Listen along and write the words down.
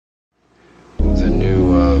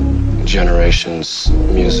generation's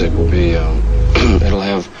music will be, it'll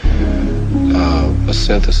have a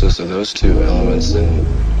synthesis of those two elements and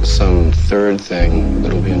some third thing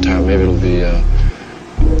that'll be entire. Maybe it'll be,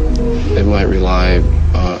 it might rely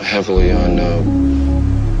heavily on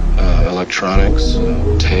electronics,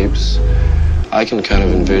 tapes. I can kind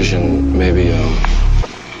of envision maybe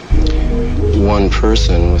one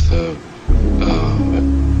person with a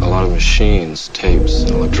lot of machines, tapes,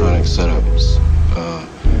 and electronic setups,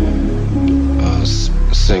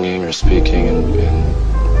 singing or speaking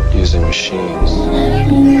and using machines.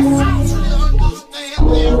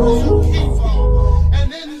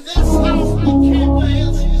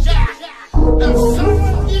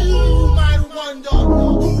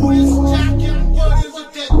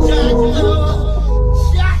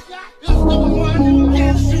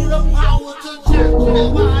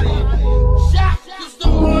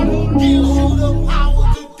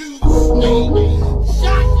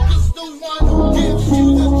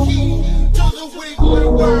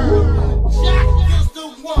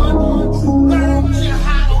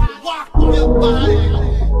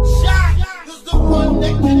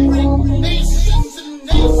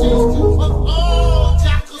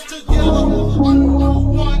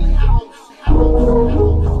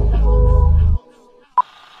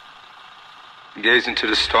 Gaze into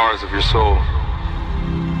the stars of your soul.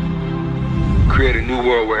 Create a new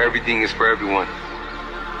world where everything is for everyone.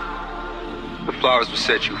 The flowers will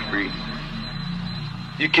set you free.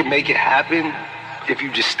 You can make it happen if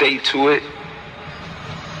you just stay to it.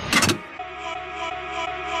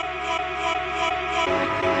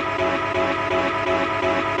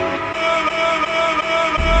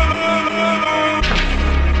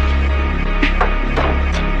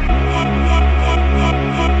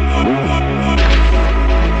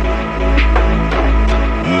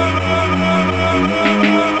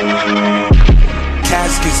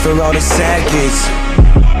 For all the saggers,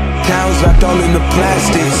 cows wrapped all in the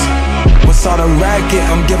plastics. What's all the racket?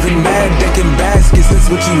 I'm giving mad dick in baskets. That's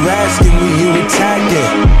what you asking when you attack it.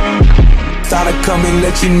 Thought I'd come and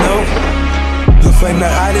let you know. You'll find the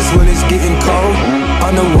itis when it's getting cold.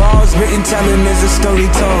 On the walls written telling there's a story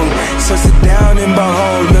told. So sit down and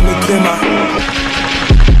behold, let me clear my.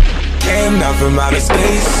 Came down from outer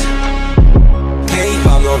space. Paint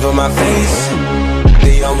all over my face.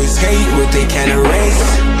 They always hate what they can't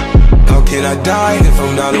erase. How can I die if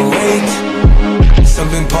I'm not awake?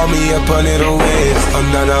 Something pulled me up a little wave.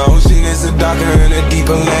 Under the ocean, it's a darker and a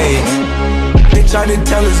deeper lake. They tried to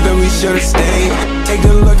tell us that we should've stayed. Take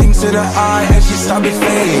a look into the eye and she stopped it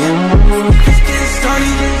fade. It's getting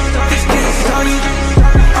started, it's getting started.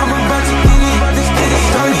 I'm about to get it, it's getting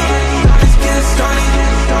started. It's getting started,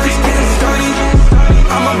 it's getting started.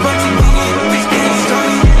 I'm about to get it, it's getting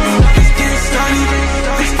started. It's getting started,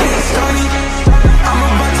 it's getting started. I'm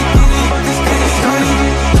about to get it, it's getting started.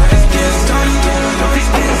 It's getting started, it's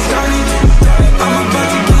getting started. I'm about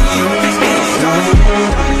to get it, it's getting started.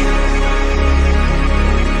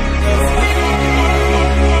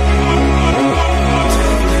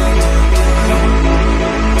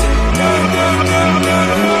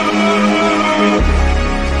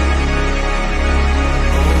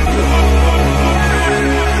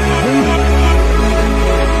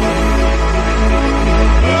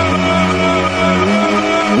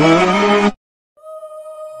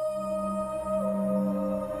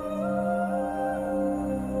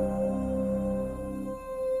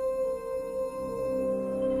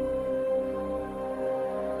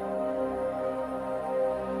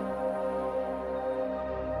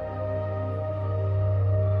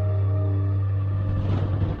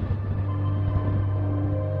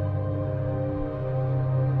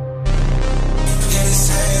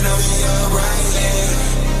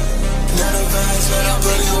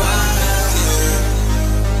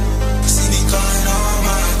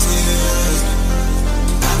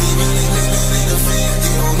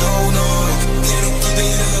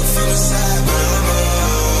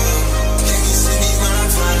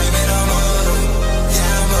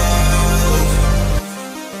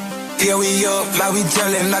 Yeah, we up like we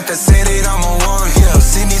telling, like I said it, I'm on one. Yeah,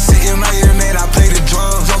 see me sitting right here, man, I play the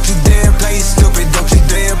drums. Don't you dare play stupid, don't you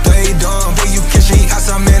dare play dumb. Then you catch me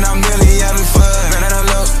outside, man, I'm really having fun. Man, I don't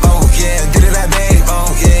look, oh yeah, get it that bag, oh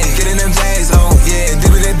yeah, get in them tags, oh yeah,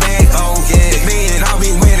 dip it that bag, oh yeah. Me and I'll be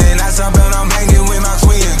winning, that's how bad I'm hanging with my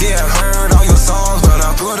twin. Yeah, I heard all your songs, but I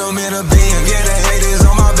put them in a bin. Yeah, the haters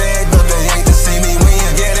on my back, but they hate to see me win.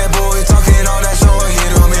 Yeah, that boy talking all that short,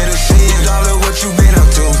 hit him in the shit. Y'all look what you been up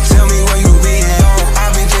to, tell me where you been.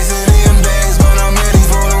 I've been chasing them bags, but I'm ready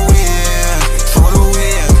for the win. For the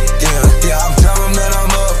win, yeah, yeah, I'm telling that I'm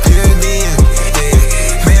up here then.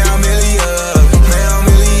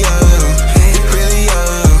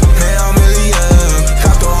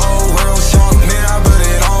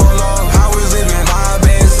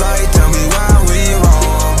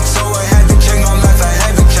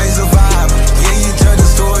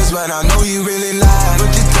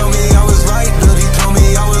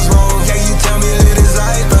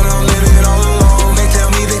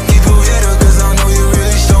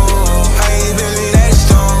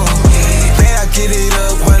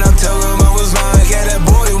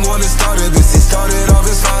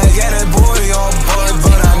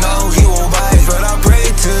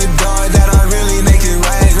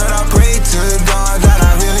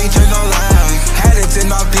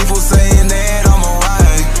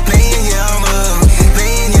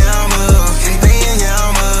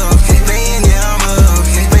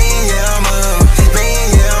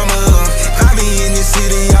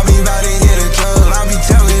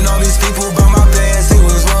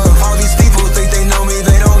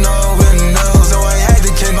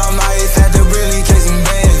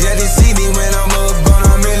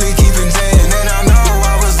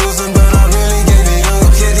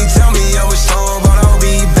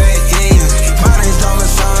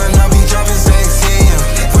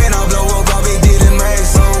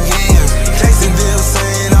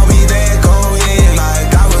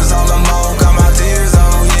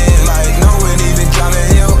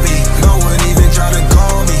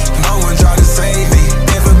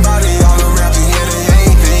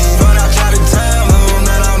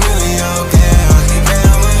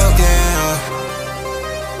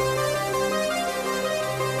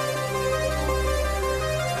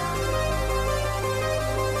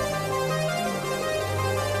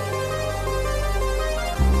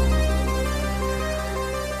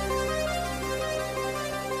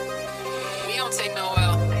 don't take no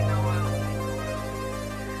L.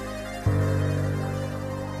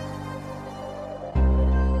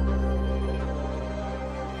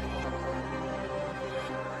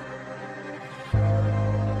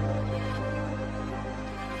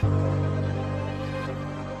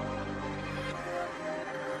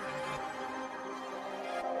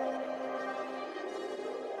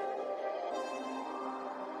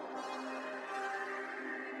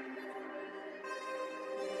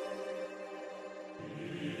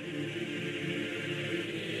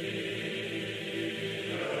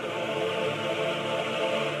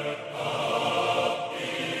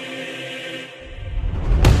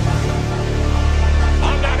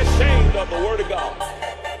 The word of God,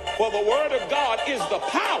 for the word of God is the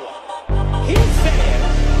power. He said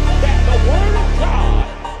that the word of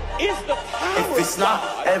God is the power. If it's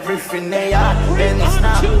not everything they are, then it's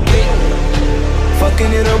not real.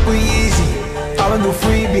 Fucking it up with easy. I want no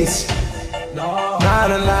freebies. Nah, nah,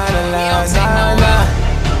 nah, nah, nah, nah, nah.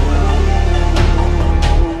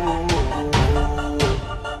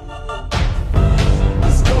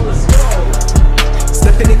 Let's go.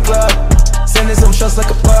 Step in the club, sending some shots like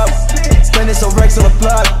a pub. Spending some racks on the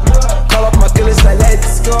plug. Call up my killers like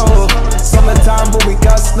let's go. Summertime but we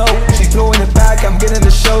got snow. She blowing it back, I'm getting the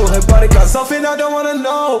show. Her body got something I don't wanna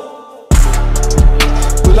know.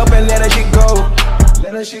 Pull up and let her shit go.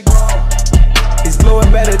 Let her shit go. It's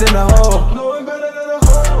blowing better than a hoe. Blowing better than a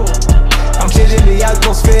hoe. I'm changing the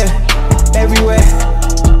atmosphere everywhere.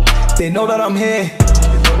 They know that I'm here.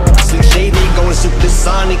 Slim Shady going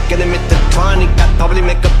supersonic, get him at the tonic. I'd probably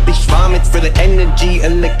make a bitch vomit for the energy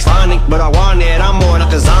electronic. But I want it, I'm more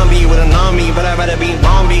like a zombie with an army. But I'd rather be in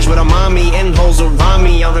Palm Beach with a mommy and hoes around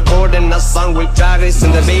me. I'm recording a song with Travis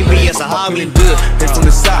and DaBaby, it's a hobby. Good, hit from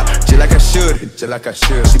the side, just like I should, just like I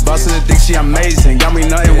should. She bustin' the dick, she amazing. Got me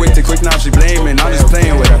nothing with it, quick now she blaming. I'm just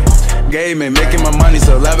playing with her, gaming, making my money,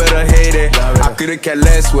 so love it or hate it. I could've kept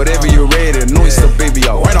less, whatever you rated. No, it's the baby,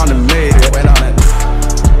 I went on and made it.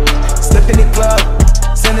 Step in the club,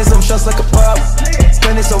 sending some shots like a pub.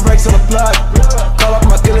 Spending some racks on the plug. Call up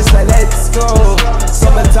my killers like let's go.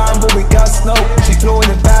 Summertime but we got snow. She blowing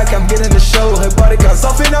it back, I'm getting the show. Her body got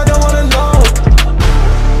something I don't wanna know.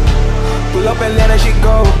 Pull up and let her shit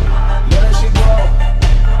go.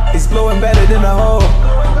 It's blowing better than a hoe.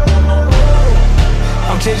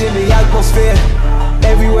 I'm changing the atmosphere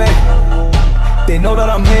everywhere. They know that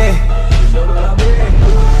I'm here.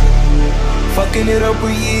 Fucking it up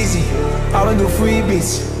with easy. I don't do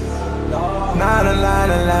freebies. Nah, nah, nah,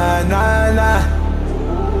 nah, nah, nah.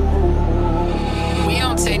 We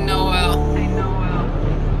don't take no L.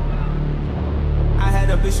 I had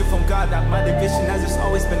a vision from God that my division has just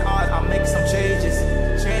always been odd. I'll make some changes.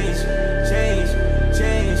 Change, change,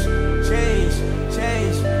 change, change,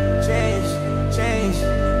 change, change, change.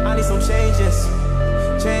 I need some changes.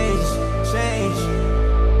 Change, change.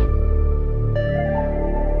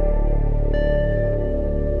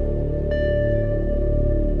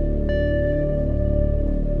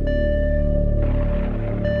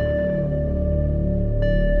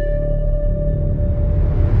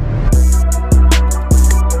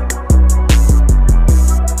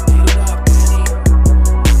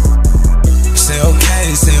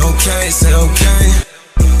 Say okay.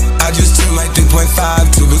 I just took my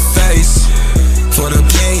 3.5 to the face. For the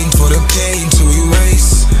pain to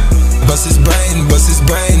erase. Bust his brain,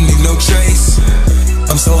 leave no trace.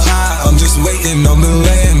 I'm so high, I'm just waiting on the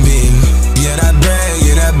landing. Yeah, that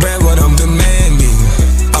bread, what I'm demanding.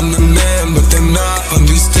 I'm the man, but they're not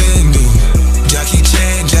understanding. Jackie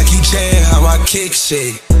Chan, how I kick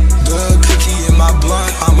shit. The cookie in my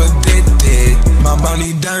blunt, I'm addicted. My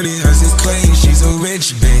money dirty, hers is clean, she's a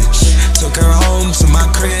rich bitch. Took her home to my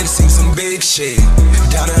crib, seen some big shit.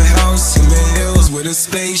 Got her house in the hills with a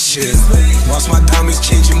spaceship. Watch my diamonds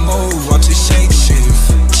change and move, watch it shape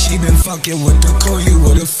shift. She been fucking with the cool, you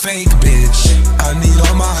with a fake bitch. I need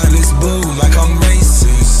all my honest blue like I'm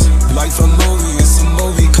racist. Life a movie, it's a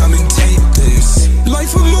movie, come and take this.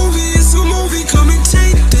 Life a movie, it's a movie, come and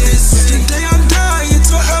take this. The day I die,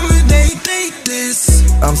 it's a holiday, take this.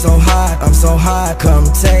 I'm so hot, come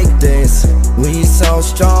take this. We so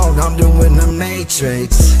strong, I'm doing the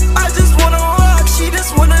Matrix. I just wanna rock, she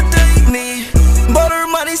just wanna date me. But her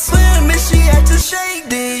money slim and she actin'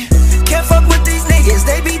 shady. Can't fuck with these niggas,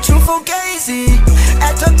 they be truthful gazy.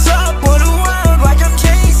 At the top of the world like I'm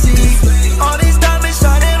Casey. All these diamonds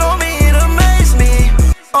shining on me, it amaze me.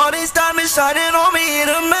 All these diamonds shining on me, it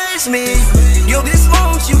amaze me. You'll get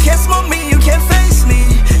smoked, you can't smoke me, you can't face me.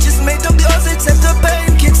 Just made up the closets at the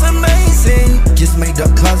bank, it's amazing. Just made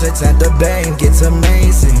up closets at the bank, it's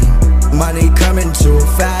amazing. Money coming too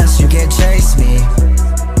fast, you can't chase me.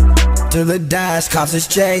 till it dies, cops is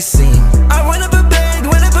chasing. I went up a bag,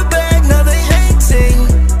 now they hating.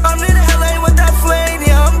 I'm in LA with that flame,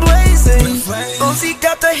 yeah, I'm blazing. Uzi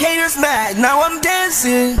got the haters mad, now I'm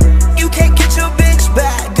dancing. You can't get your bitch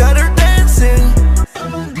back, got her dancing.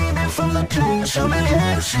 From the dreams, I'm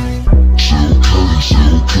enhancing.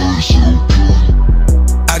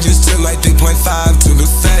 I just took like 3.5 to the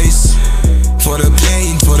face. For the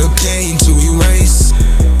pain to erase.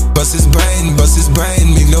 Bust his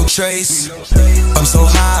brain, leave no trace. I'm so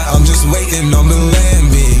high, I'm just waiting on the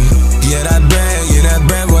landing. Yeah, that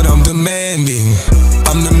brand, what I'm demanding.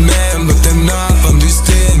 I'm the man, but they're not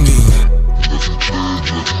understanding.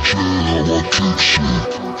 I want to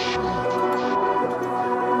shit.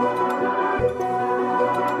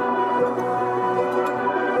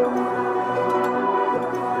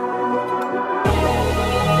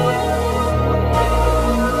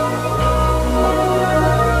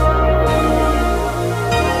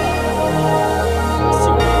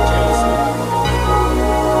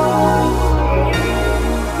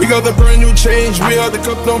 Got the brand new change, we are the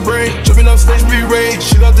cup don't break. Jumping off stage, we rage.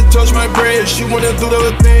 She love to touch my brain, she wanna do the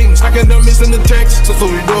other things. I can dumb miss in the text, so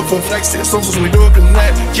we do it for flex. So we do it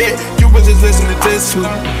connect. Yeah, you bitches listen to this.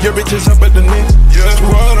 Your bitches up at the net. Yeah,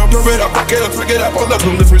 run, I'm perfect, I fuck it up, all up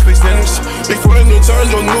from the first place standards. Before the new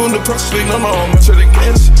turn, no new in the process, no more, I'm much of the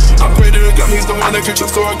gas. I pray to the God, he's the one that can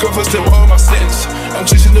trust, so I cover still all my sins. I'm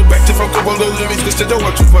chasing the back to fuck up all the limits, cause they don't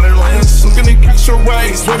want to for their lands. I'm gonna catch your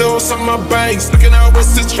ways, with all some of my bangs. Looking out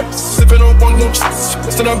what's the stress, sipping on one no chips.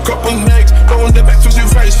 Busting up couple necks, throwing the back to your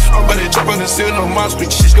face. I'm about to jump on the ceiling on my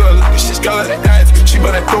street. She's gonna look, she's got like that. She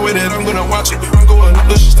better throw it in, I'm gonna watch it. I'm going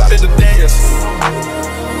up, she started to dance.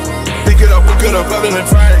 Pick it up, better than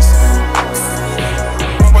fries.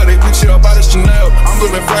 I'm about to put you up out of Chanel. I'm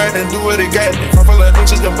living fried and do it again. If I feel like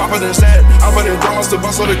inches, then pop it in sand. I'm about to draw the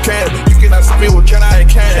boss on the can. You cannot see me, what can I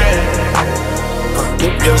can?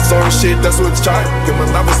 Yeah, sorry shit, that's what it's trying. Get my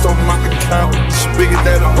numbers so my account. She bigger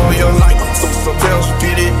than all your life. So tell you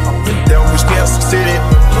get it. I've been down with me, so sit it.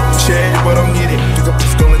 Share what I'm needing. Pick up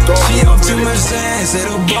this gonna go. She on too much dance,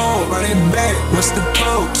 it'll blow. Run it back, what's the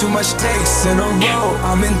code? Too much takes in a row.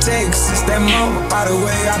 I'm in takes, it's that moment. By the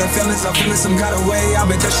way, all the feelings, I'm feeling some kind of way. I've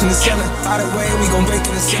been touching the ceiling. By the way, we gon' break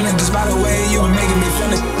in the ceiling. Just by the way, you been making me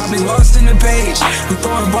feel it. I've been lost in the page. I'm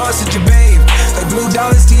throwing bars at your babe. Like blue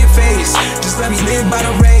dollars to your face. Just let me live by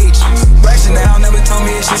the rage. Rationale never told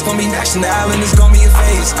me it's just gonna be national and it's gonna be a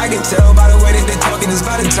phase. I can tell by the way that they talking, it's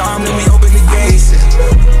by the time that we open the gates.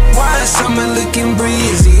 Why is summer looking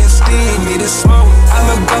breezy and steamy to smoke? I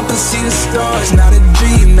look up and see the stars, not a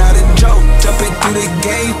dream, not a joke. Jumping through the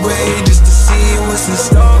gateway just to see what's in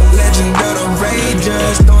store. Legend of the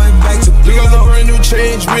Rangers, throwing back to we got the brand new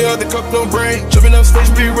change, we are the cup no brain. Jumping off stage,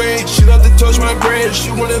 we rage. She love to touch my brain,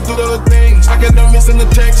 she wanna do the other things. I got dumb miss in the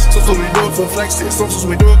text, so we do it for flex. So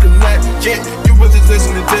we do it connect. Yeah, you bitches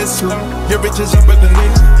listen to this. Your bitches up at the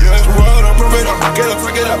net. Yeah, run, I'm perfect, I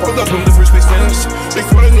fuck it up, all up from the first place standards.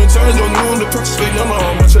 Before the new turn, no new in the process, no more,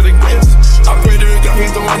 I'm much of the gas. I pray to the God,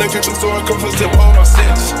 he's the one that can trust, so I cover still all my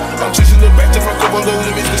sins. I'm chasing the back to fuck up all the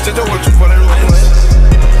limits, cause they don't want you for their land.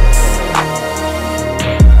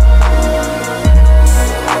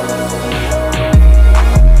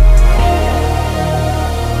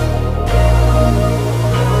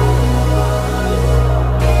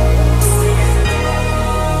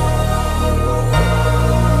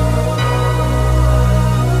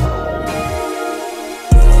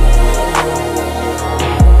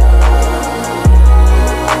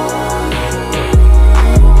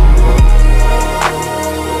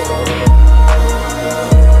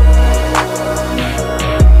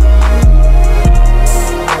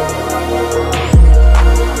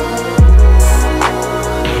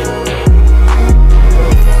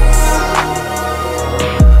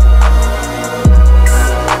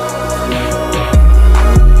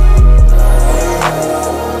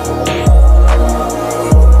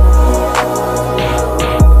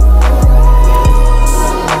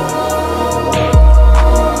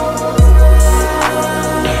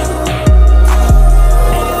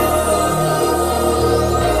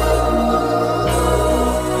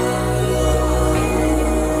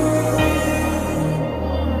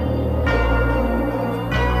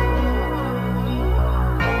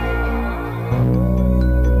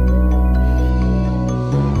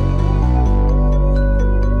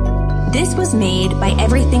 This was made by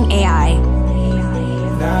Everything AI.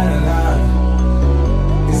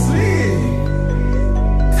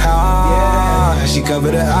 She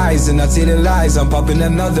covered her eyes and I see the lies. I'm popping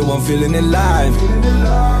another one, feeling alive.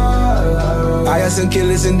 I got some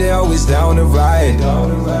killers and they're always down to ride.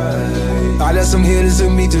 I got some hitters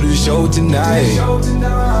with me to the show tonight.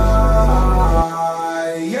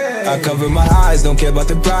 I cover my eyes, don't care about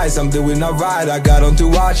the price. I'm doing alright, I got on to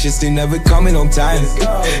watch it, still never coming on time.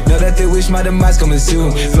 Know that they wish my demise coming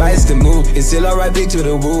soon. Flights to move, it's still alright, big to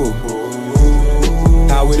the woo.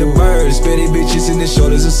 Out with the birds, pretty bitches in the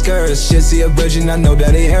shoulders of skirts. Shit, see a virgin, I know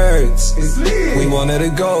that it hurts. We wanted the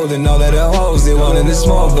gold and all of the hoes, they wanted the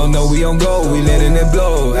smoke. Don't know we on go, we letting it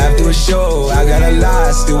blow. After a show, I got a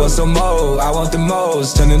lot, still want some more. I want the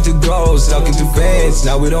most, turn them to ghosts, talking to fans,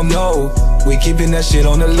 now we don't know. We keeping that shit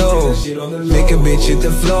on the low. Make a bitch hit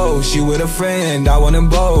the flow, she with a friend, I want them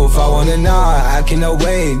both. I want it now, I cannot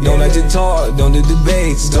wait. Don't like to talk, don't do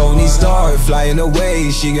debates. Tony Stark flying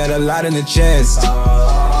away, she got a lot in the chest.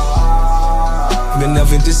 But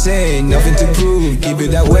nothing to say, nothing to prove, keep it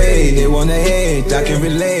that way. They wanna hate, I can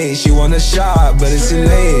relate. She want a shot, but it's too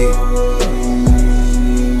late.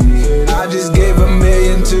 I just gave $1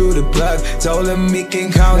 million to the plug, told him he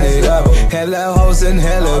can count it up. Hella hoes and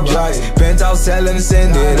hella drugs, penthouse tell him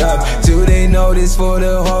send it up. 2-day notice for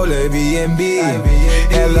the whole Airbnb.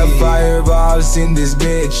 Hella fireballs in this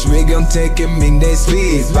bitch, we gon' take him in their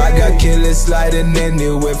sleep. I got killers sliding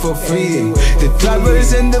anywhere for free. The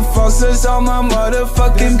drivers and the fosters on my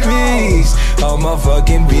motherfucking beats, on my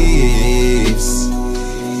fucking beats.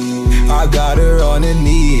 I got her on her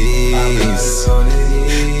knees.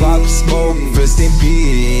 Pop smoke, first in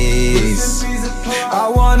peace. I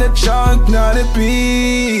want a chunk, not a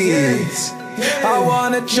piece. I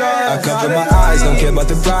want a chunk. I cover my eyes, don't care about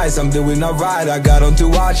the price. I'm doing alright, I got on to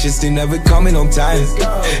watch it, still never coming on time.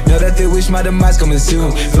 Know that they wish my demise coming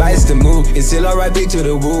soon. Flights to move, it's still alright, big to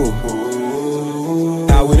the woo.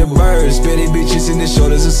 Out with the birds, pretty bitches in the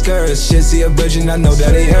shoulders of skirts. Shit, see a virgin, I know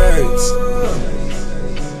that it hurts.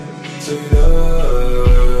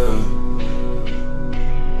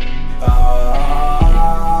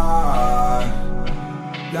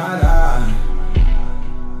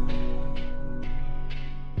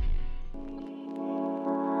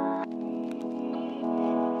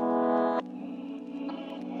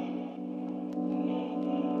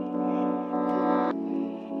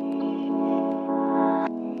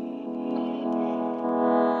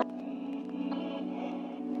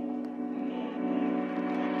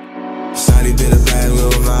 Shawty been a bad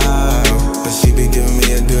little vibe, but she be giving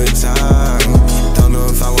me a good time. Don't know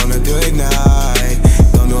if I wanna do it night.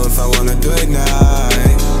 Don't know if I wanna do it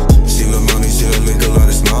night. She love money, she love liquor, love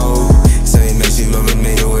the smoke. Saying that she love a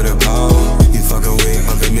nigga with a pole. You fucking with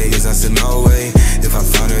other niggas, I said no way. If I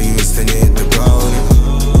found her, you was finna hit the road.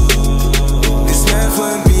 It's meant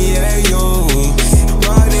for me and you,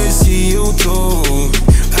 but it's see you too.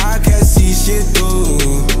 I can't see shit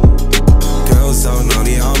through. Girls so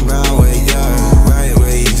naughty, I'm brown way, yeah. Right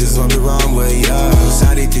way, you just went the wrong way, yeah.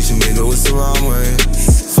 Shawty teach a nigga what's the wrong way.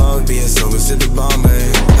 Fuck being sober, sit the bomb,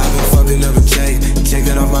 man. I've been fucking up a check, check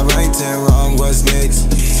that off my right and wrong, what's next?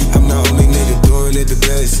 I'm the only nigga doing it the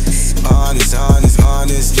best. Honest, honest,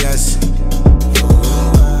 honest, yes.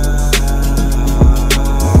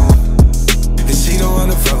 If she don't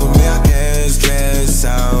wanna fuck with me, I can't stress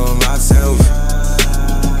out myself.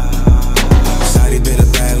 Shawty been a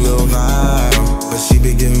bad little vibe, but she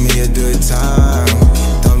be giving me a good time.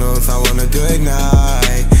 Don't know if I wanna do it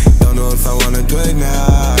night. Don't know if I wanna do it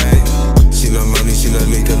night. She love money, she love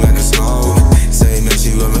liquor like a smoke. Saying that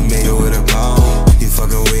she love a nigga with a pole. You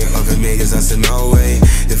fucking with other niggas, I said no way.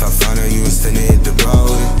 If I found her, you was finna hit the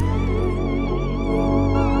road.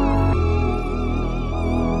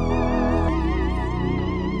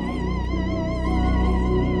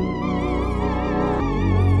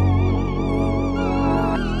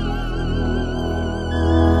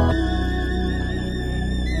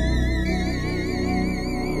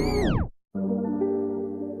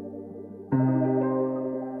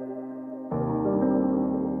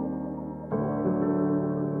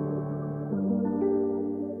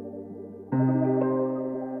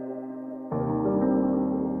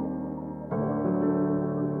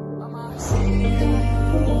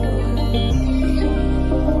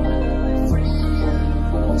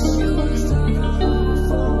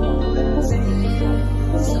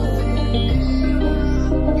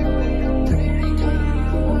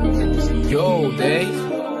 Yo, Dave.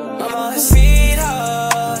 I'm a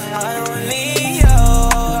sweetheart, I don't need you,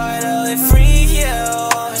 I don't free you.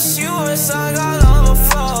 She was like all on my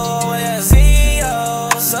phone when I see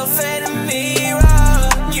you. So fed in the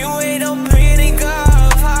mirror, you ain't no pretty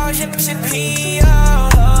girl, how should be you?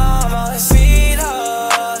 I'm a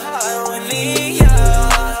sweetheart, I don't need you,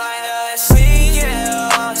 I don't see you.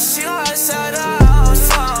 She was like all on my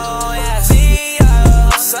phone when I see you.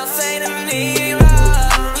 So fed in the mirror.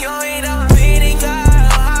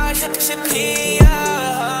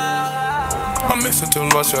 I miss her too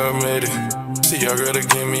much, I made it. See, y'all gotta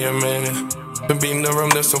give me a minute. Been beating the rum,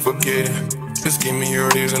 that's don't forget it. Just give me your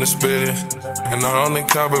reason to spit it. And I don't think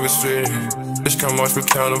copper is fitting. Just come watch me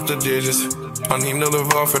count up the digits. I need to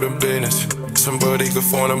live off for the business. Somebody could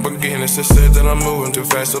phone up beginners. It said that I'm moving too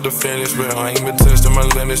fast to the finish, but I ain't been testing my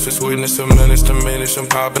limits. Just witness a menace to diminish. I'm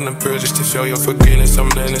popping the bridges to show your forgiveness. I'm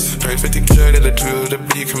Dennis. Pay 50K to the drill to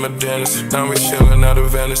become a dentist. Now we chillin' out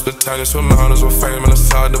of Venice. The tightest with models with fame on the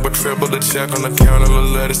side. Double triple the check on the count of the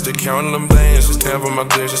letters. They counting them bands. Just tapping my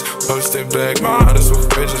digits. Oh, step back, my heart is with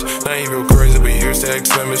bridges. Now ain't real crazy, but years to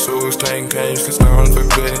examine. So who's playing games? Cause now I'm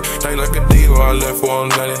forbidden. They like a diva, I left for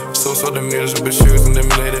unletted. So the music, but shoes and them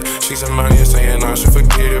later. She's in my ear saying I should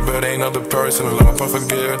forget it, but ain't other person alive, I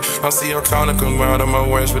forget it. I see your counter come out of my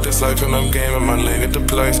waist, but it's like when I'm gaming my leg at the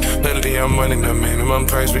place. Lately I'm winning the minimum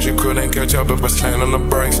price, but you couldn't catch up if I stand on the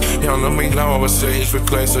brakes. Y'all know me now, I was serious with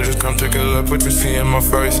place, so just come take a look what you see in my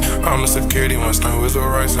face. I'm the security once now is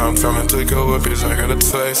alright, so I'm trying to take over, cause I got a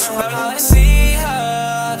taste. I see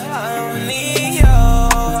her, I don't need you,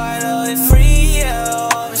 I know it free you,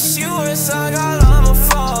 but she was all on my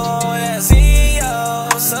phone, I see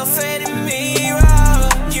you, so fading me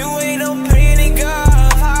wrong. You ain't no pretty girl,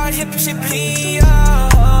 hard hip shit me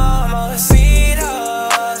up, I'm a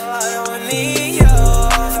sweetheart, I don't need you,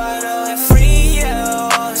 I know it free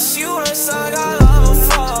you, she was all on my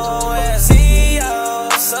phone, I see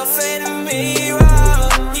you, so fading me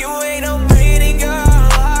wrong. You ain't no pretty girl,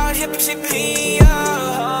 hard hip shit me up.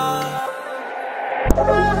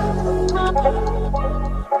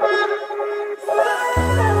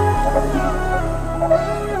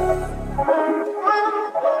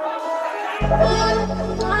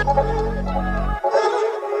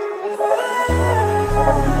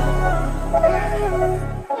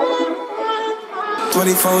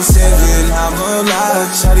 24/7, I'm alive.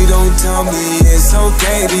 Shawty, don't tell me it's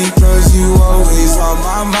okay, because you always on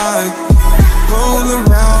my mind. Roll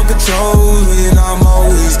around, controlling, I'm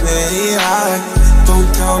always getting high. Don't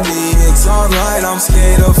tell me it's alright, I'm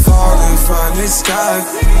scared of falling from the sky.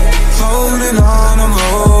 Holding on, I'm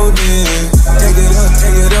holding. Take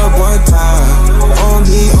it up one time. On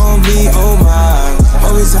me, oh my.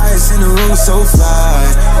 Always highest in the room, so fly.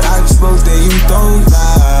 I just spoke that you don't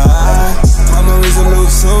lie. Mama is a little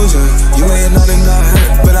soldier. You ain't nothing, not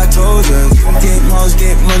hurt, but I told you. Get mouse,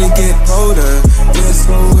 get money, get older. Let's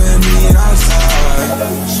go with me outside.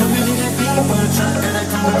 Show me that B-1 truck, gotta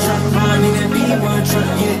come and truck. Money that B-1 truck,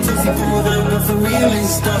 yeah, tipsy pulled up, but for real ain't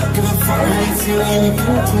stuck. Give a fuck, I ain't feeling you do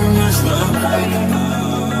too much love.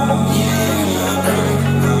 Yeah,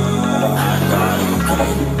 I got him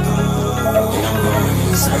coming, and I'm going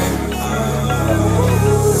insane.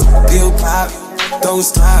 Bill pop, don't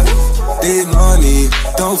stop. Big money,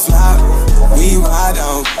 don't flop. We ride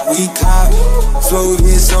out, we cop.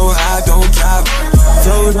 Floating so high, don't drop.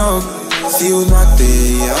 Float up, feel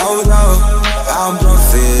nothing, hold up. I'm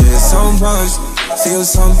bluffing so much, feel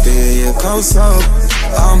something close up.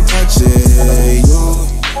 I'm touching you.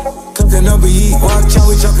 Cooking up a eat, watch how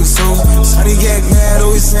we talking soon. Sonny get mad,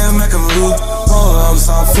 always say I'm like a rude. Oh, I'm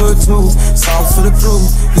soft for two, soft for the blue.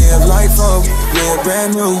 Live life up, live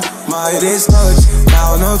brand new. My head is touch,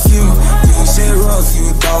 down a few. You shit rough,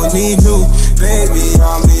 you don't need new. Baby,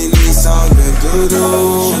 I'm in need something to do.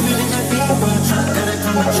 Show me that B-1 truck, gotta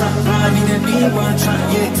come and truck. Money that B-1 truck,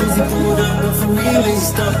 yeah, tipsy pulled up, but for real ain't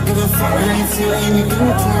stuck. Give a fuck, I ain't feeling you do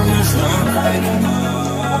too much love.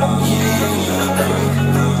 Yeah,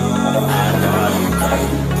 I know I'm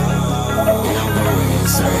crazy, and I'm going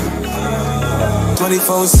insane.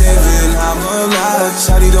 24/7, I'm alive.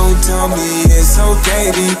 Shawty, don't tell me it's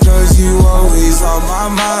okay, because you always on my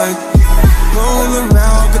mind. Roll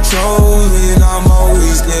around, controlling, I'm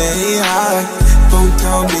always getting high. Don't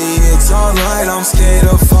tell me it's alright, I'm scared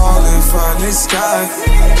of falling from the sky.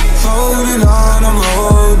 Holding on, I'm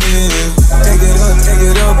holding. Take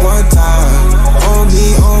it up one time. On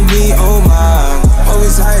me, oh my.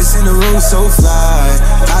 Always highest in the room, so fly.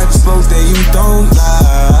 I just spoke that you don't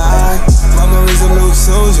lie. Mama is a little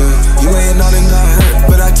soldier. You ain't nothing, not hurt,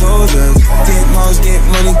 but I told you. Get mouse, get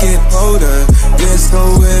money, get older. Let's go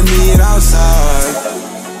and meet outside.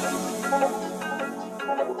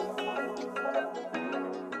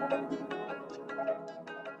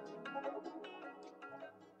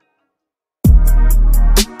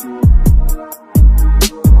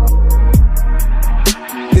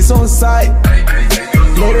 It's on site,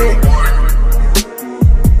 let it.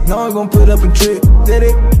 Now I'm gon' put up a trip, did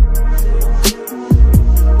it.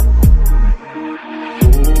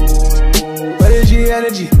 What is your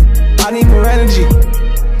energy? I need more energy.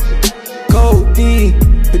 Codeine,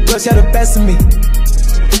 the drugs had the best of me.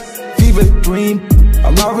 Fever dream,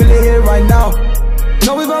 I'm not really here right now.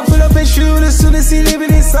 Know we gon' pull up and shoot as soon as he leave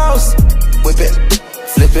in his house. Whip it,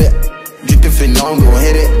 flip it, drip if it, know I'm gon'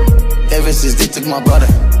 hit it. Ever since they took my brother,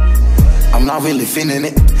 I'm not really feeling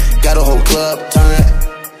it. Got a whole club turned.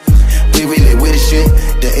 We really with shit.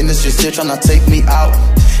 The industry still tryna take me out.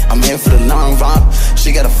 I'm here for the long run.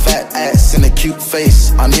 She got a fat ass and a cute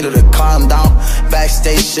face. I need her to calm down.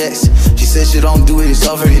 Backstage checks. She said she don't do it, it's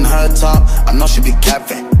over in her top. I know she be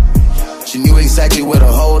capping. She knew exactly where to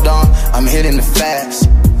hold on. I'm hitting it fast.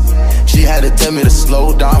 She had to tell me to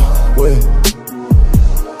slow down. Wait,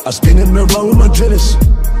 I spin it around with my jealous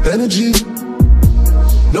energy.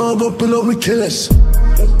 No, I'm gon' pull up with killers.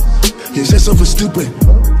 You said something stupid.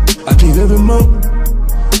 I keep every month.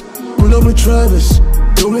 Pull up with Travis.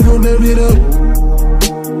 Don't we gon' live it up.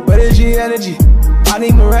 Energy, I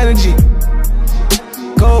need more energy.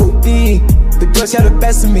 Go in, the girls had the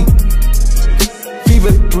best of me.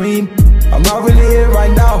 Fever dream, I'm not really here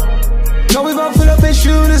right now. Know we gon' pull up and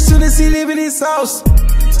shoot as soon as he leave in his house.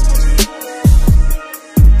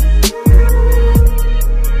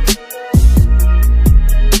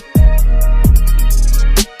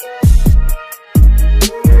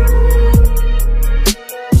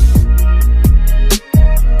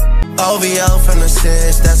 OVO from the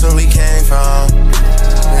 6, that's where we came from.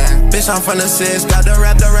 Yeah. Bitch, I'm from the 6, got to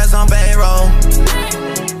rap the rest on payroll.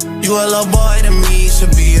 You a little boy to me,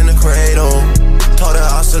 should be in the cradle. Told her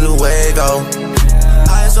hasta luego.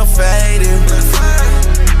 Eyes so faded.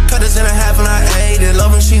 Cut us in half and I ate it.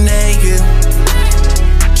 Love when she naked.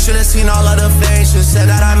 Should've seen all of the faces, said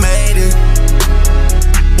that I made it.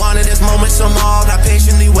 Wanted this moment so long, I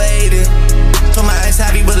patiently waited. Told my ex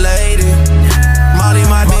happy belated. Molly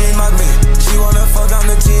my bitch, she wanna fuck on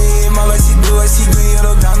the team. All I see blue, I see green,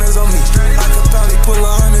 yellow diamonds on me. I could probably pull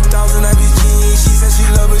 100,000 FBG. She said she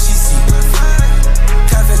love what she see.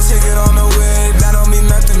 Cafe ticket on the way, that don't mean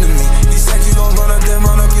nothing to me. You said you gon' run up, then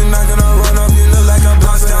run up, you not gonna run up. You look like a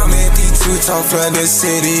boss down there. T2 flood the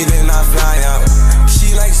city, then I fly out.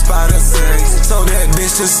 She like spider series, told that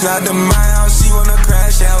bitch to slide to my house. She wanna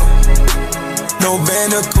crash out. No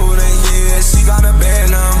bandicoot in here, she got a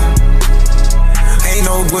band now. Ain't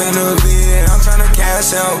no Guinevere, I'm tryna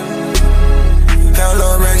cash out.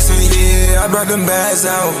 Hello Rexon, yeah, I brought them bags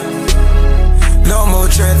out. No more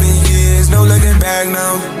trapping years, no looking back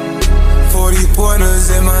now. 40 pointers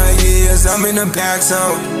in my ears, I'm in the packs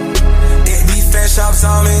out. Fat shops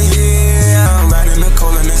all in here. I'm riding the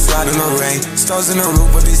cold and it's sliding the rain. Stars in the roof,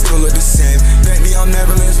 but they still look the same. Baby, I'm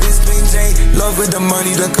never less this Big J. Love with the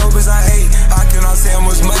money, the covers I hate. I cannot say how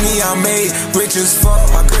much money I made. Rich as fuck,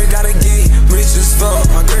 my girl got a gate. Rich as fuck,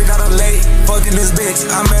 my girl got a late. Fucking this bitch,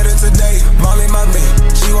 I met her today. Molly my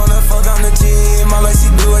bitch, she wanna fuck on the team. All I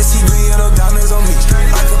see blue, I see green, yellow diamonds on me.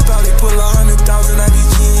 I could probably pull 100,000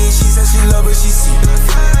 IBG. She said she love what she see.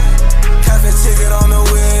 Cafe ticket on the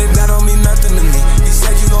way, that don't mean nothing to me. You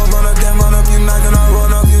said you gon' run up, then run up, you not gonna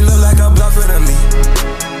run up. You look like a bluffer to me.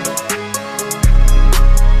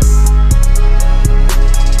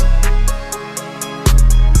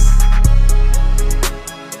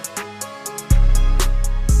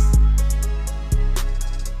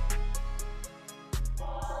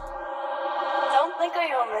 Don't think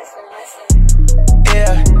you'll listen.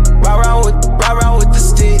 Yeah, ride around with the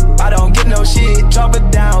stick. I don't get no shit, drop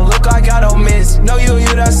it down, look like I don't miss. Know you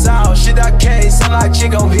hear that sound, shit I can't, sound like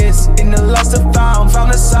chicken hits. In the lost and found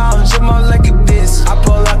the sound, shit more like a diss. I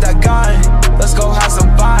pull out that gun, let's go have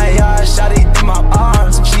some fun, yeah. Shot it in my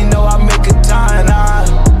arms, she know I make a ton,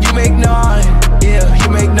 you make none, yeah, you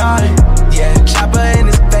make none. Yeah, chopper in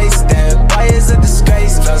his face, damn, why is a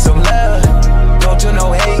disgrace? Felt some love, don't you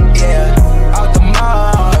know hate, yeah. Out the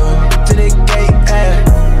mall, to the gate,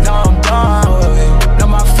 yeah. Now I'm done with it, know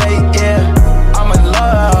my fate, yeah. I'm in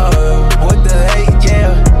love with the hate,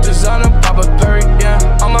 yeah. Designer pop a perk, yeah.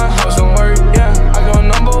 I'm a house and work, yeah. I go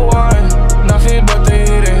 #1, nothing but the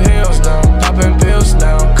hidden hills now. Popping pills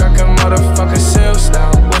now, cracking motherfucking sales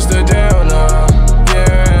now. What's the deal now?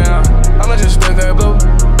 Yeah, I'ma just stick that blue.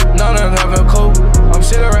 None of them have a clue. I'm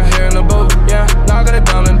sitting right here in the boat, yeah. Now I got it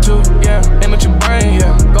down in 2, yeah. Aim at your brain,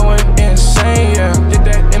 yeah. Going insane, yeah. Did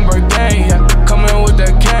that in birthday, yeah. Coming with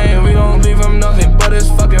that cane, we don't leave him nothing but his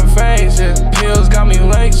fucking face, yeah. Pills got me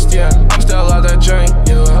laced, yeah. I'm still out that drink,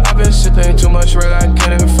 yeah. I've been sipping too much red, I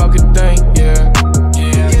can't even fucking think, yeah.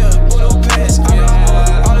 Yeah, Budapest,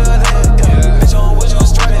 yeah. All of that, yeah. Bitch, on what you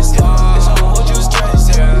stress, yeah. Bitch, on what you stress,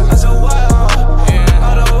 yeah. I said, wow.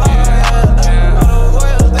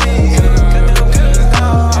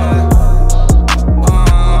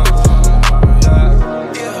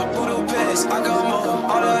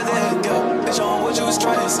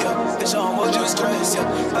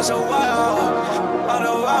 I so wild, I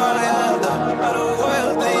don't want it, I don't want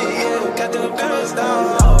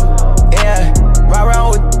Yeah, ride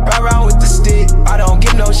around with the stick. I don't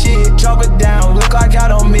give no shit. Drop it down, look like I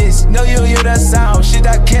don't miss. Know you hear that sound, shit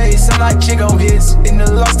that case, sound like Chico hits. In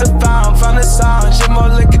the lost and found the sound, shit more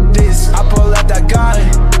look at this. I pull out that gun,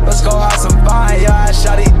 let's go have some fun. Yeah, I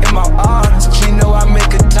shot it in my arms. She know I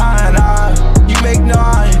make a ton. You make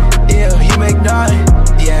none, yeah, you make none.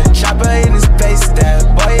 Yeah, chopper in his face, that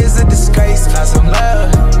boy is a disgrace. Not some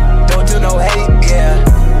love, don't do no hate, yeah.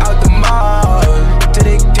 Out the mall, to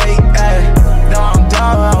the gate, yeah. No, I'm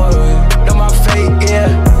down, know my fate, yeah.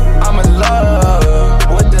 I'm in love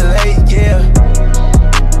with the late, yeah.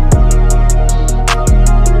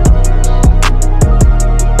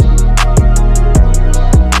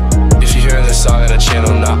 If you're hearing this song on the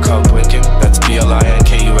channel, not called Blinken, that's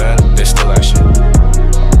BLINKUN, there's still action.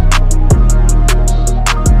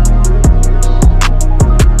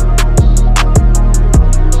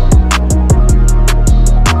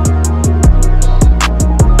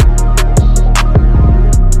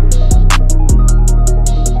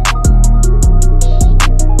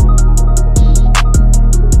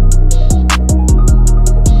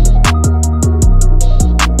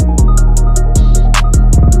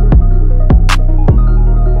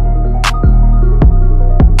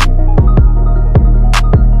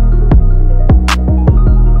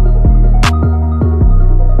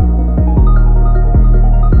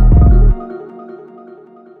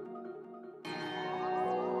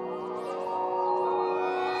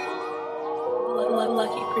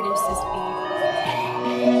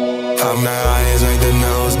 I'm not eyes like the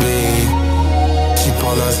nosebleed. She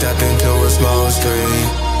pull her step into a small street.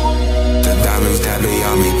 The diamonds that be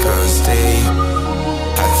on me thirsty.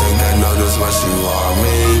 I think I know just what you want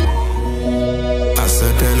me. I'm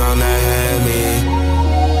sipping on that Henny.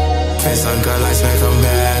 Face on girl like Smith from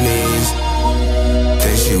Benny's.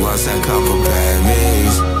 Think she wants that couple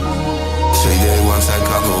pennies. She did wants that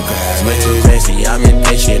couple pennies. Way too crazy, I'm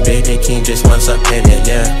impatient. Baby King just wants a payment,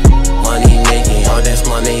 yeah. Money making, all this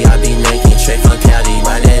money I be making. Straight from Cali,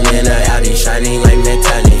 riding in a Audi, shining like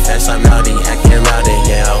metallic. Fast, I'm rowdy, acting rowdy.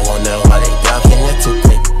 Yeah, I wonder why they blocking it too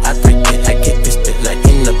quick. I break it, I get this bit like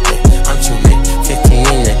in the pit. I'm too lit, 15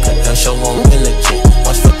 in the clip. The show won't be legit.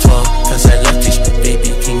 Watch for 12, cause I left this shit.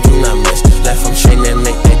 Baby King, do not miss. Left from straight and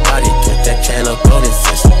make that body get that channel golden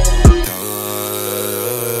fist.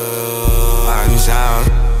 I'm down,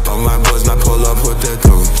 all my boys not pull up with the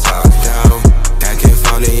coupe top down. Acting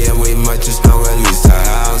funny, yeah, we might just go release the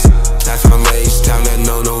house. That from H-Town, that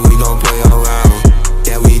no, we don't play around.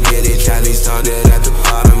 Yeah, we did it, Charlie started at the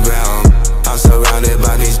bottom ground. I'm surrounded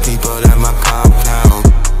by these people at my compound.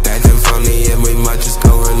 Acting funny, yeah, we might just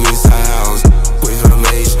go release the house. We from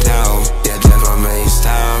H-Town, yeah, Jeff from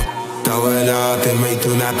H-Town. Throw it up and we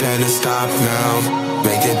do not plan to stop now.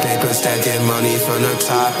 Making paper, stacking money from the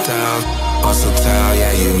top down. Hustle town,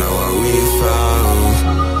 yeah, you know where we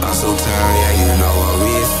from. Hustle town, yeah, you know where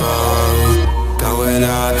we from. Going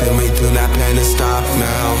up and we do not plan to stop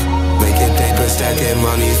now. Making paper, stacking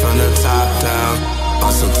money from the top down.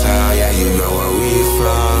 Hustle town, yeah, you know where we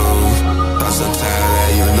from. Hustle town, yeah,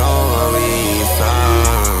 you know where we from.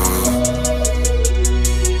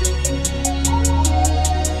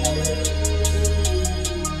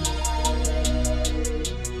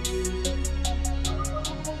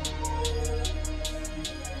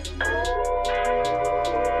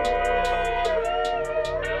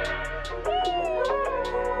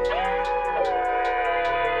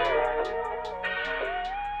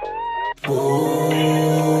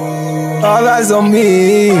 All eyes on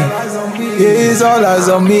me, yeah, it's all eyes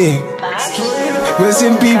on me. Rest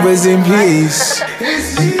in peace, rest in peace.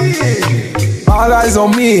 All eyes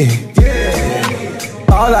on me,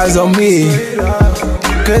 all eyes on me.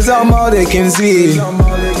 Cause I'm all they can see.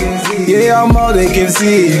 Yeah, I'm all they can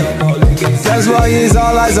see. That's why it's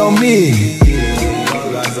all eyes on me.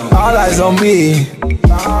 All eyes on me.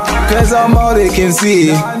 Cause I'm all they can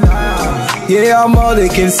see. Yeah, I'm all they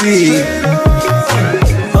can see.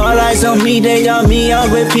 All eyes on me, they on me, on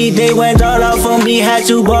repeat. They went all out for me, had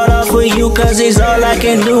to ball out for you, cause it's all I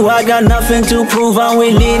can do. I got nothing to prove, I'm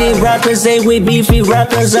with leading rappers. They with beefy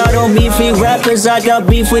rappers, I don't beefy rappers. I got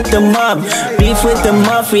beef with the mob, beef with the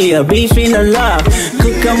mafia, beef in the lot.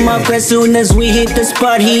 Cook come up as soon as we hit the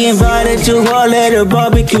spot. He invited to all of the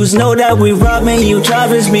barbecues. Know that we robbing you,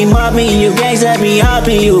 drivers be mobbing you, gangs that be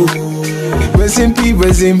hopping you. Rest in peace,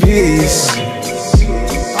 rest in peace.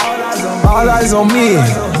 All eyes on me.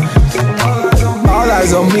 All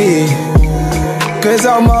eyes on me. Cause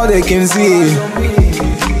I'm all they can see.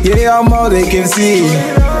 Yeah, I'm all they can see.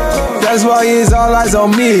 That's why it's all eyes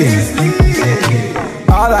on me.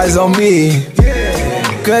 All eyes on me.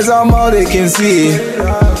 Cause I'm all they can see.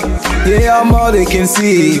 Yeah, I'm all they can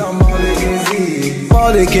see.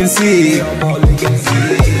 All they can see.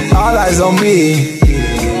 All eyes on me,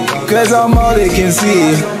 cause I'm all they can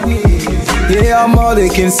see. Yeah, I'm all they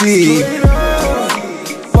can see.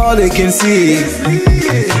 All they can see.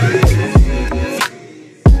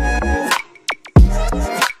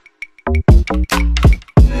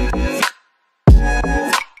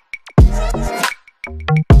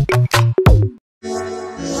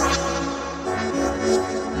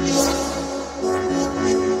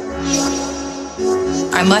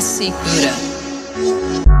 I must seek Buddha.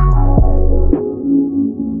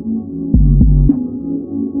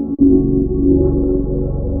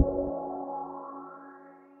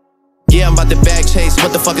 Yeah, I'm about to bag chase.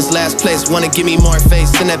 What the fuck is last place? Wanna give me more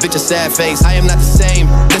face? Send that bitch a sad face. I am not the same.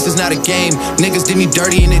 This is not a game. Niggas did me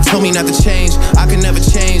dirty and they told me not to change. I can never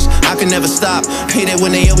change. I can never stop. Hate it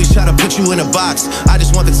when they always try to put you in a box. I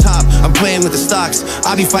just want the top. I'm playing with the stocks.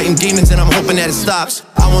 I be fighting demons and I'm hoping that it stops.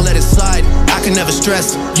 I won't let it slide. I can never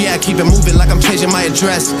stress. Yeah, I keep it moving like I'm changing my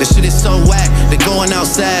address. This shit is so whack. They're going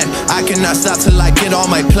outside. I cannot stop till I get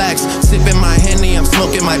all my plaques. Sipping my Henny, I'm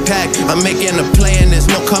smoking my pack. I'm making a play and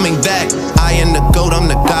there's no coming back. I am the GOAT, I'm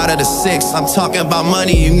the god of the six. I'm talking about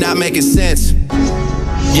money, you not making sense.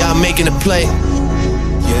 Yeah, I'm making a play.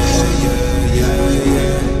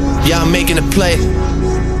 Yeah, I'm making a play.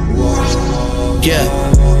 Yeah.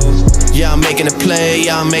 Yeah, I'm making a play.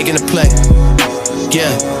 Yeah, I'm making a play.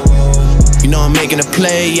 Yeah. You know I'm making a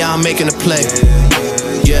play. Yeah, I'm making a play.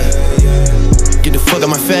 Yeah. Get the fuck out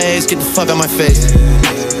my face. Get the fuck out my face.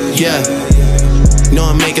 Yeah. You know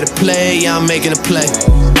I'm making a play. Yeah, I'm making a play.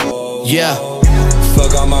 Yeah.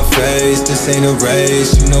 Fuck on my face, this ain't a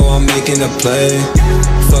race. You know I'm making a play.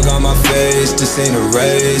 Fuck on my face, this ain't a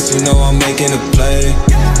race. You know I'm making a play.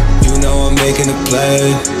 You know I'm making a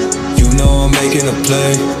play. You know I'm making a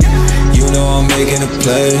play. You know I'm making a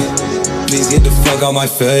play. Please get the fuck out my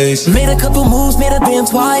face. Made a couple moves, made a band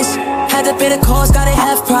twice. Had to pay the cost, got it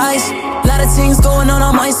half price. Lot of things going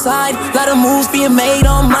on my side. Lot of moves being made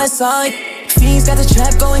on my side. Fiends got the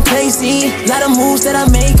trap going crazy. Lot of moves that I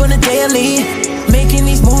make on a daily. Making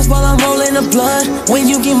these moves while I'm rolling the blood. When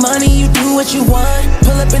you get money, you do what you want.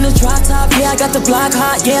 Pull up in the drop top, yeah, I got the block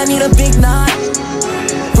hot. Yeah, I need a big knot.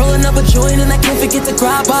 Rolling up a joint and I can't forget the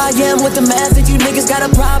grab by. Yeah, I'm with the math if you niggas got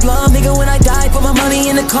a problem. Nigga, when I die, put my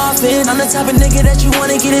money in the coffin. I'm the type of nigga that you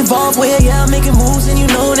wanna get involved with. Yeah, I'm making moves and you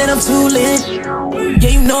know that I'm too lit.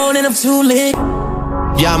 Yeah, you know that I'm too lit.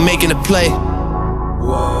 Yeah, I'm making a play.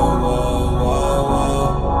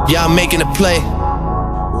 Yeah, I'm making a play.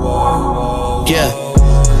 Yeah.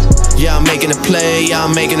 Yeah, I'm making a play. Yeah,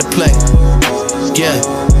 I'm making a play. Yeah.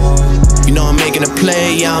 You know I'm making a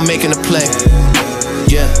play. Yeah, I'm making a play.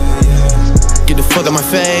 Yeah. Get the fuck out my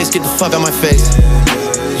face. Get the fuck out my face.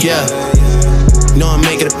 Yeah. You know I'm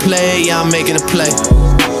making a play. Yeah, I'm making a play.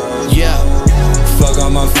 Yeah. Fuck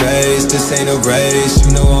on my face, this ain't a race.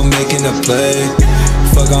 You know I'm making a play.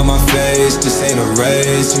 Fuck on my face, this ain't a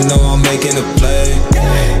race. You know I'm making a play.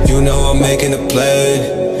 You know I'm making a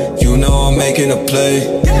play. You know I'm making a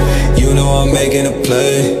play. You know I'm making a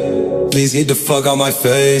play. Please get the fuck out my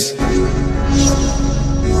face.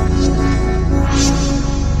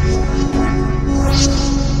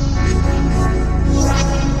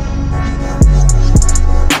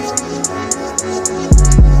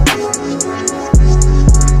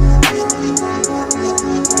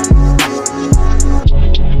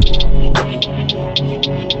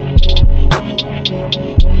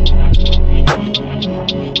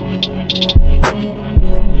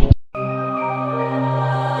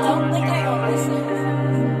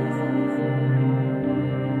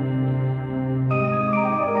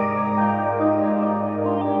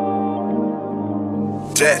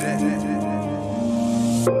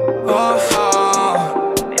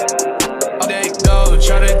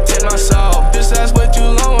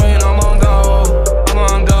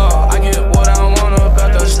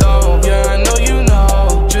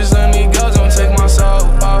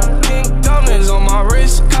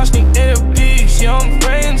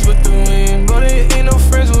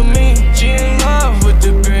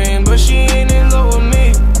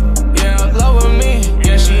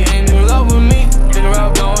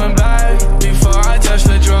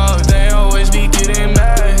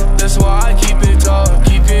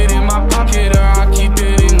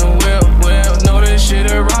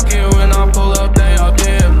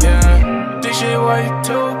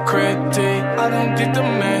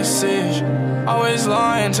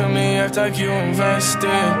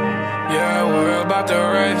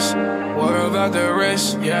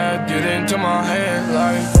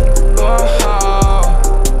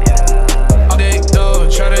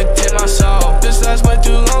 This lasts way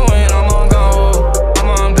too long when I'm on go.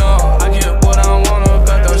 I'm gone. I get what I want up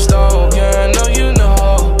at the stove. Yeah, I know you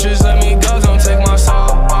know. Just let me go, don't take my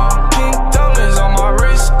soul. Pink diamonds on my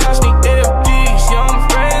wrist, cost me a piece. Yeah, I'm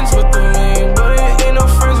friends with the ring, but it ain't no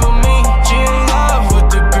friends with me. She in love with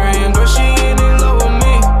the green, but she ain't in love with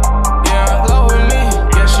me. Yeah, love with me.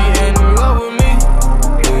 Yeah, she ain't in love with me.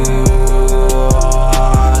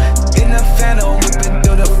 In the phantom, whipping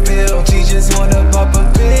through the field. She just wanna pop a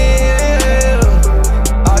pill.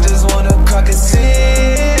 I just wanna crack a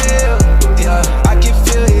seal. Yeah, I can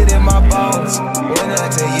feel it in my bones when I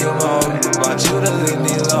take you home. Want you to leave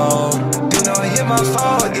me alone. Do not hit my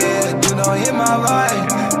phone, yeah. Do not hit my line.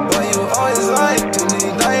 Why you always like to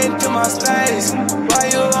me? Lying to my space. Why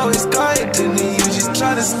you always kind to me? You just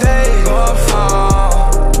try to stay. Go far.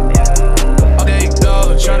 Oh, there you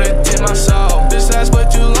go, try to take my soul. This lasts way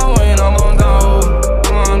too long when I'm on go.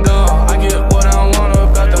 I'm on go. I get what I want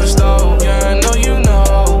up at the stove. Yeah, I know you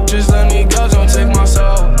know. Just let me go, don't take my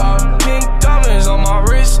soul. Pink diamonds on my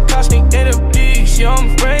wrist, cost me a piece. Yeah,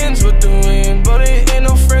 I'm friends with the wind, but it ain't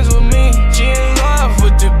no friends with me. She in love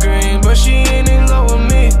with the green, but she ain't in love with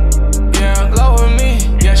me. Yeah, love with me.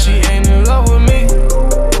 Yeah, she ain't in love with me.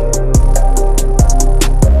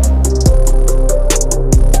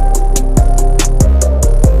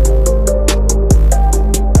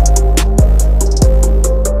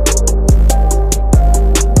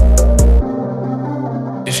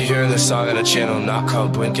 If you're hearing this song on a channel not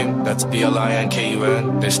called Blinkin, that's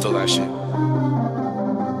BLINKUN, they stole that shit.